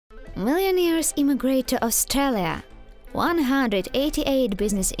Millionaires immigrate to Australia. 188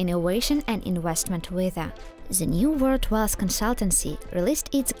 business innovation and investment visa. The New World Wealth Consultancy released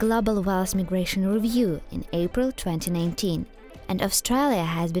its Global Wealth Migration Review in April 2019, and Australia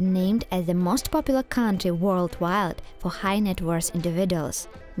has been named as the most popular country worldwide for high net worth individuals,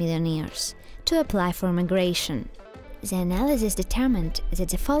 millionaires, to apply for migration. The analysis determined that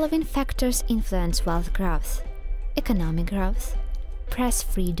the following factors influence wealth growth: economic growth, press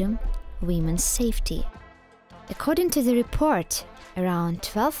freedom, women's safety. According to the report, around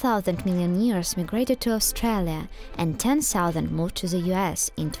 12,000 millionaires migrated to Australia and 10,000 moved to the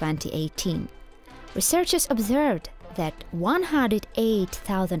US in 2018. Researchers observed that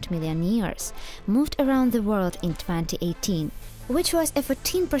 108,000 millionaires moved around the world in 2018, which was a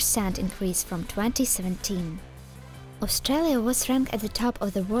 14% increase from 2017. Australia was ranked at the top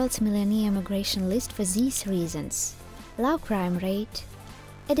of the world's millionaire migration list for these reasons: low crime rate,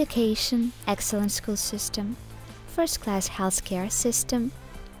 education, excellent school system, first-class healthcare system,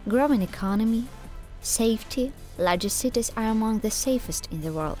 growing economy, safety, larger cities are among the safest in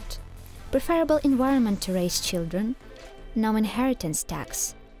the world, preferable environment to raise children, no inheritance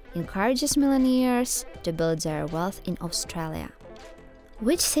tax, encourages millionaires to build their wealth in Australia.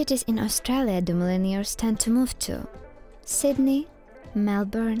 Which cities in Australia do millionaires tend to move to? Sydney,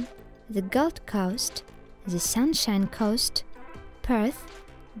 Melbourne, the Gold Coast, the Sunshine Coast, Perth,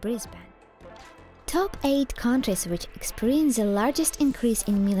 Brisbane. Top 8 countries which experienced the largest increase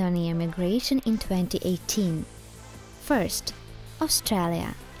in millionaire migration in 2018. First,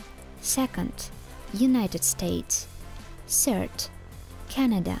 Australia. Second, United States. Third,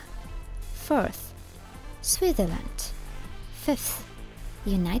 Canada. Fourth, Switzerland. Fifth,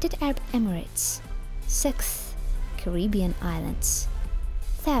 United Arab Emirates. Sixth, Caribbean Islands.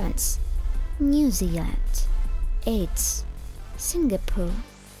 Seventh, New Zealand. Eighth, Singapore.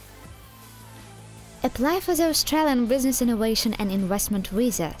 Apply for the Australian Business Innovation and Investment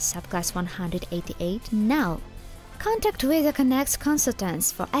Visa, Subclass 188 now. Contact VisaConnect's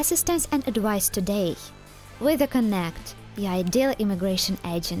consultants for assistance and advice today. VisaConnect, your ideal immigration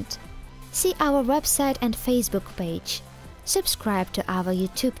agent. See our website and Facebook page. Subscribe to our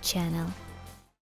YouTube channel.